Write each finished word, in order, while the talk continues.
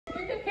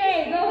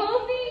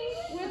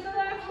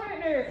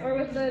or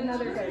with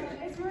another partner?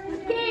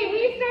 Okay,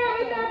 we start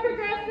with our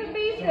progressive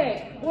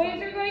basic.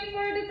 Boys are going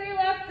forward with their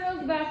left,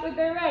 girls back with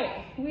their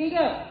right. We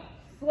go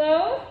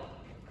slow,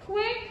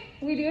 quick.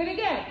 We do it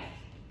again.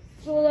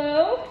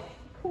 Slow,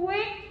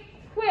 quick,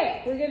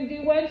 quick. We're going to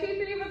do 1, 2,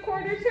 3 of a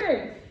quarter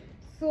turn.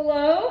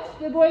 Slow,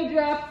 the boy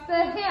drops the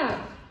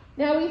hand.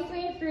 Now we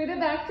swing through to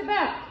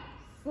back.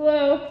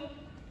 Slow,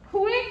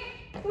 quick,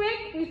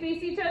 quick. We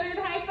face each other in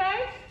high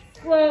five.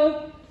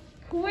 Slow,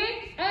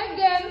 quick,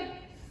 again.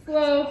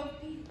 Slow,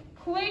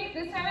 quick.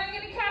 This time I'm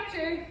going to catch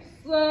her.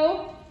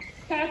 Slow,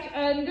 catch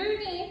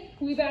underneath.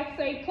 We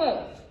backside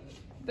close.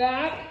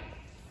 Back,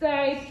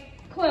 side,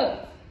 close.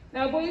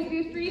 Now boys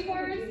do 3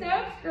 forward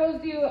steps.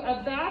 Girls do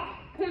a back,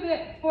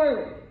 pivot,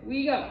 forward.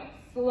 We go.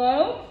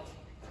 Slow,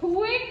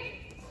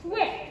 quick,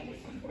 quick.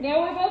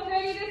 Now we're both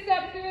ready to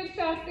step through a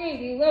chasse.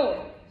 We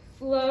lower.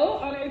 Slow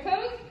on our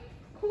toes.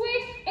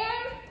 Quick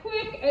and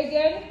quick.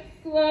 Again,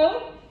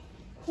 slow,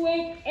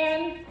 quick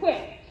and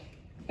quick.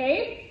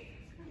 Okay?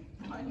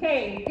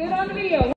 Okay, good on the video.